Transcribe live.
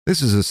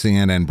This is a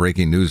CNN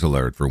breaking news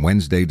alert for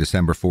Wednesday,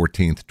 December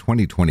 14th,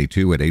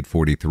 2022 at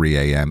 8:43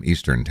 a.m.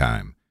 Eastern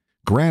Time.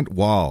 Grant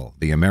Wahl,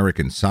 the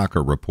American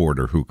soccer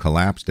reporter who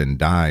collapsed and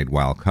died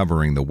while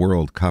covering the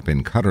World Cup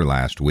in Qatar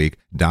last week,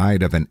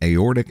 died of an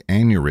aortic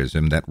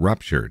aneurysm that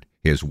ruptured,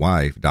 his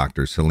wife,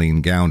 Dr.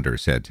 Celine Gounder,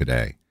 said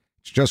today.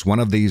 It's just one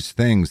of these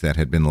things that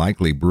had been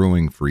likely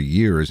brewing for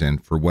years,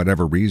 and for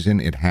whatever reason,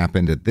 it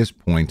happened at this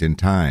point in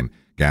time,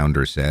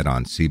 Gounder said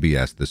on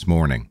CBS This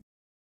Morning.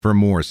 For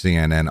more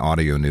CNN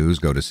audio news,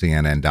 go to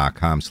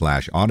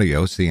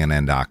cnn.com/audio,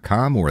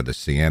 cnn.com, or the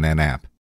CNN app.